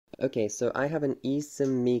Okay, so I have an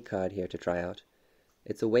eSIM Me card here to try out.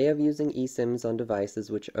 It's a way of using eSIMs on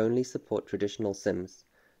devices which only support traditional SIMs.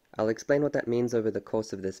 I'll explain what that means over the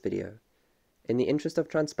course of this video. In the interest of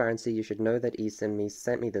transparency, you should know that eSIM Me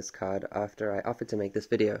sent me this card after I offered to make this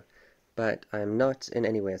video, but I am not in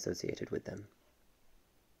any way associated with them.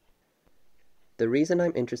 The reason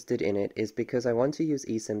I'm interested in it is because I want to use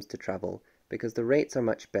eSIMs to travel, because the rates are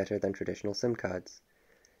much better than traditional SIM cards.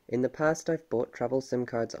 In the past, I've bought travel SIM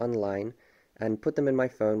cards online and put them in my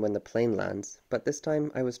phone when the plane lands, but this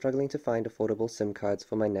time I was struggling to find affordable SIM cards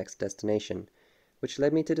for my next destination, which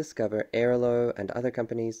led me to discover Airalo and other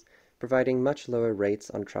companies providing much lower rates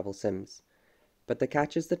on travel SIMs. But the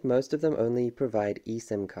catch is that most of them only provide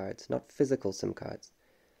eSIM cards, not physical SIM cards.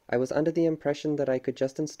 I was under the impression that I could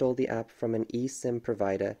just install the app from an eSIM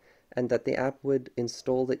provider and that the app would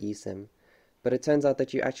install the eSIM, but it turns out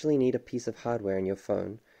that you actually need a piece of hardware in your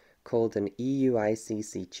phone called an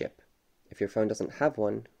UICC chip. If your phone doesn't have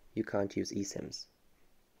one, you can't use eSIMs.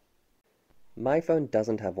 My phone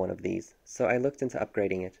doesn't have one of these, so I looked into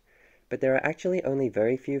upgrading it, but there are actually only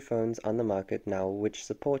very few phones on the market now which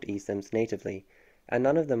support eSIMs natively, and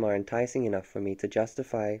none of them are enticing enough for me to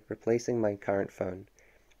justify replacing my current phone.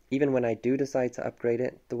 Even when I do decide to upgrade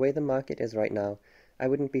it, the way the market is right now, I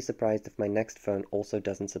wouldn't be surprised if my next phone also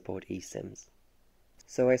doesn't support eSIMs.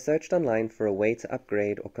 So I searched online for a way to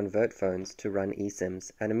upgrade or convert phones to run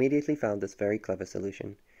eSIMs and immediately found this very clever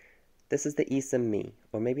solution. This is the eSIM Me,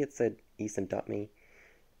 or maybe it said eSIM.me.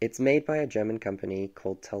 It's made by a German company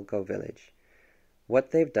called Telco Village.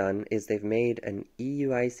 What they've done is they've made an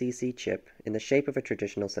EUICC chip in the shape of a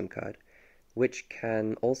traditional SIM card, which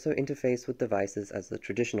can also interface with devices as the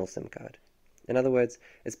traditional SIM card. In other words,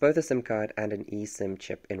 it's both a SIM card and an eSIM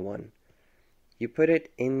chip in one. You put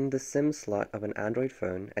it in the SIM slot of an Android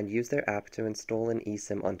phone and use their app to install an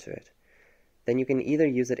eSIM onto it. Then you can either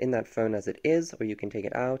use it in that phone as it is, or you can take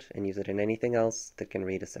it out and use it in anything else that can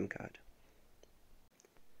read a SIM card.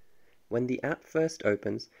 When the app first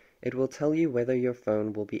opens, it will tell you whether your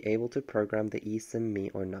phone will be able to program the eSIM Me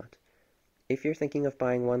or not. If you're thinking of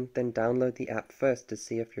buying one, then download the app first to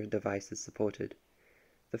see if your device is supported.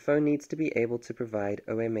 The phone needs to be able to provide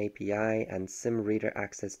OMAPI and SIM reader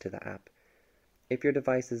access to the app. If your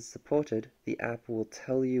device is supported, the app will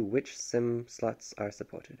tell you which SIM slots are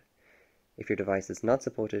supported. If your device is not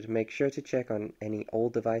supported, make sure to check on any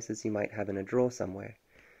old devices you might have in a drawer somewhere.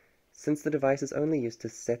 Since the device is only used to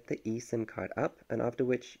set the eSIM card up, and after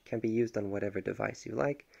which can be used on whatever device you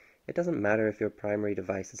like, it doesn't matter if your primary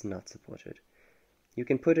device is not supported. You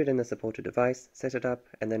can put it in the supported device, set it up,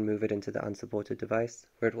 and then move it into the unsupported device,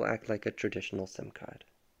 where it will act like a traditional SIM card.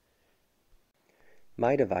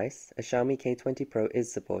 My device, a Xiaomi K20 Pro,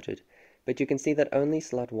 is supported, but you can see that only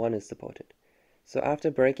slot 1 is supported. So after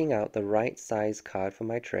breaking out the right size card from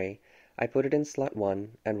my tray, I put it in slot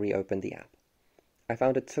 1 and reopened the app. I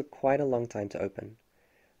found it took quite a long time to open.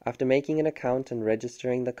 After making an account and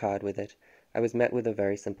registering the card with it, I was met with a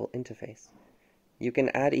very simple interface. You can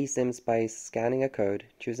add eSIMs by scanning a code,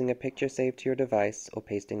 choosing a picture saved to your device, or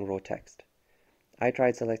pasting raw text. I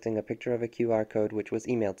tried selecting a picture of a QR code which was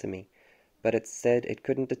emailed to me, but it said it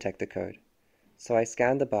couldn't detect the code. So I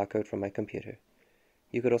scanned the barcode from my computer.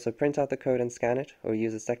 You could also print out the code and scan it, or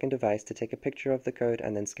use a second device to take a picture of the code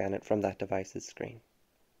and then scan it from that device's screen.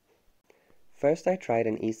 First I tried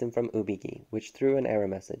an eSIM from UBIGI, which threw an error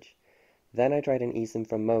message. Then I tried an eSIM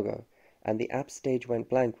from Mogo, and the app stage went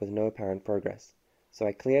blank with no apparent progress. So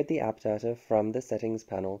I cleared the app data from the settings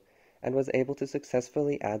panel and was able to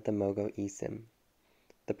successfully add the Mogo eSIM.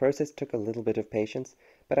 The process took a little bit of patience,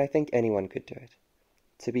 but I think anyone could do it.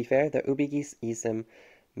 To be fair, the UBIGI eSIM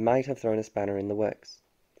might have thrown a spanner in the works.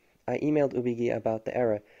 I emailed UBIGI about the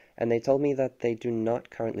error, and they told me that they do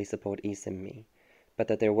not currently support eSIM Me, but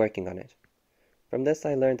that they're working on it. From this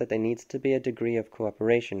I learned that there needs to be a degree of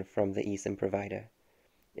cooperation from the eSIM provider.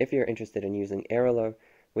 If you're interested in using Airalo,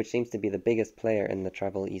 which seems to be the biggest player in the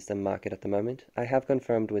travel eSIM market at the moment, I have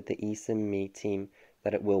confirmed with the eSIM Me team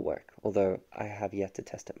that it will work, although I have yet to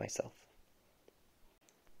test it myself.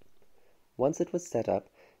 Once it was set up,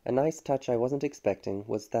 a nice touch I wasn't expecting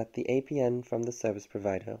was that the APN from the service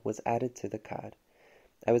provider was added to the card.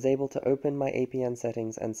 I was able to open my APN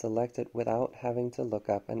settings and select it without having to look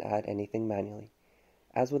up and add anything manually.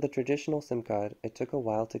 As with a traditional SIM card, it took a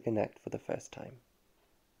while to connect for the first time.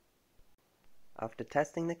 After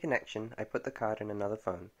testing the connection, I put the card in another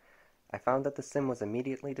phone. I found that the SIM was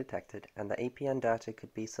immediately detected and the APN data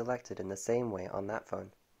could be selected in the same way on that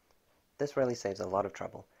phone. This really saves a lot of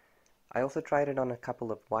trouble. I also tried it on a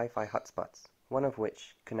couple of Wi-Fi hotspots, one of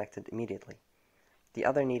which connected immediately. The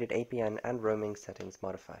other needed APN and roaming settings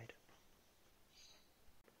modified.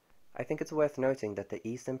 I think it's worth noting that the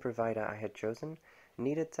eSIM provider I had chosen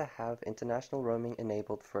needed to have international roaming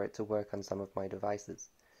enabled for it to work on some of my devices.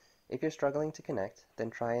 If you're struggling to connect, then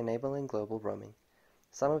try enabling global roaming.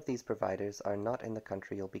 Some of these providers are not in the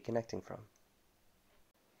country you'll be connecting from.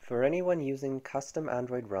 For anyone using custom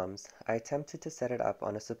Android ROMs, I attempted to set it up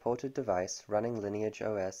on a supported device running Lineage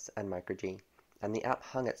OS and microG, and the app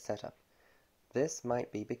hung at setup. This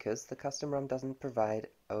might be because the custom ROM doesn't provide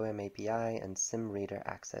OM API and SIM reader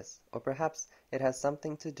access, or perhaps it has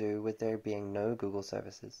something to do with there being no Google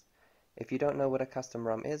services. If you don't know what a custom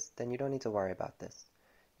ROM is, then you don't need to worry about this.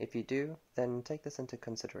 If you do, then take this into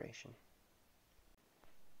consideration.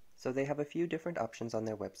 So they have a few different options on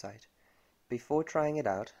their website. Before trying it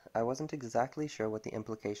out, I wasn't exactly sure what the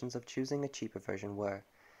implications of choosing a cheaper version were,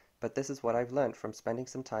 but this is what I've learned from spending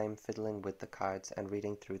some time fiddling with the cards and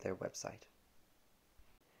reading through their website.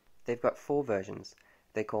 They've got 4 versions.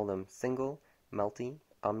 They call them Single, Multi,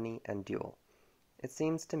 Omni, and Dual. It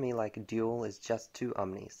seems to me like Dual is just 2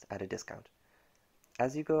 Omnis at a discount.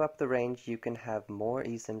 As you go up the range, you can have more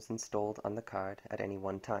eSIMs installed on the card at any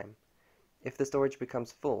one time. If the storage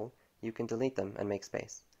becomes full, you can delete them and make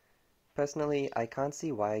space. Personally, I can't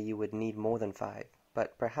see why you would need more than 5,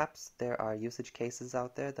 but perhaps there are usage cases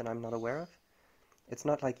out there that I'm not aware of. It's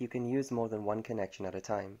not like you can use more than one connection at a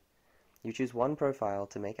time. You choose one profile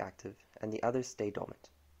to make active, and the others stay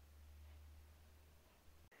dormant.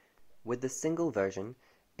 With the single version,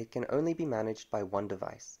 it can only be managed by one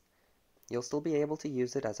device. You'll still be able to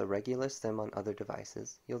use it as a regular SIM on other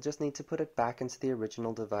devices. You'll just need to put it back into the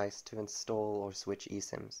original device to install or switch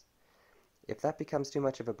eSIMs. If that becomes too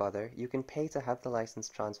much of a bother, you can pay to have the license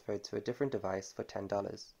transferred to a different device for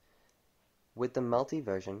 $10. With the multi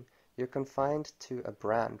version, you're confined to a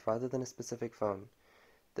brand rather than a specific phone.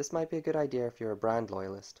 This might be a good idea if you're a brand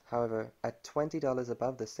loyalist. However, at $20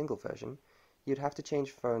 above the single version, you'd have to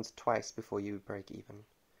change phones twice before you break even.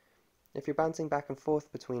 If you're bouncing back and forth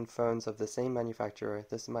between phones of the same manufacturer,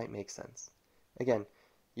 this might make sense. Again,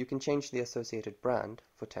 you can change the associated brand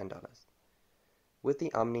for $10. With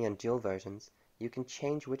the Omni and Dual versions, you can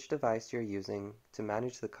change which device you're using to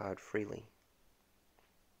manage the card freely.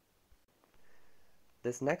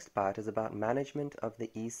 This next part is about management of the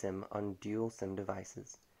eSIM on dual SIM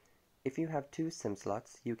devices. If you have 2 SIM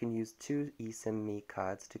slots, you can use 2 eSIM-me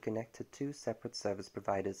cards to connect to 2 separate service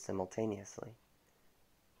providers simultaneously.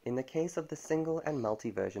 In the case of the single and multi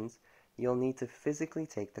versions, you'll need to physically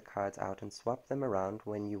take the cards out and swap them around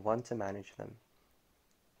when you want to manage them.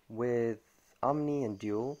 With Omni and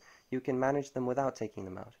Dual, you can manage them without taking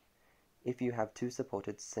them out, if you have 2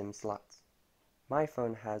 supported SIM slots. My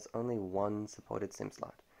phone has only 1 supported SIM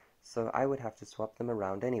slot, so I would have to swap them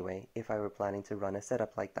around anyway if I were planning to run a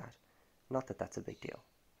setup like that. Not that that's a big deal.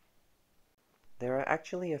 There are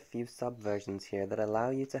actually a few sub-versions here that allow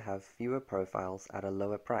you to have fewer profiles at a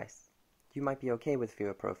lower price. You might be okay with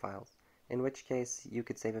fewer profiles, in which case you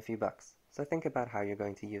could save a few bucks, so think about how you're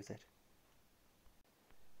going to use it.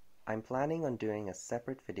 I'm planning on doing a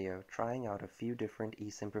separate video trying out a few different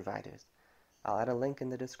eSIM providers. I'll add a link in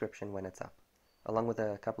the description when it's up, along with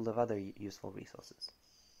a couple of other useful resources.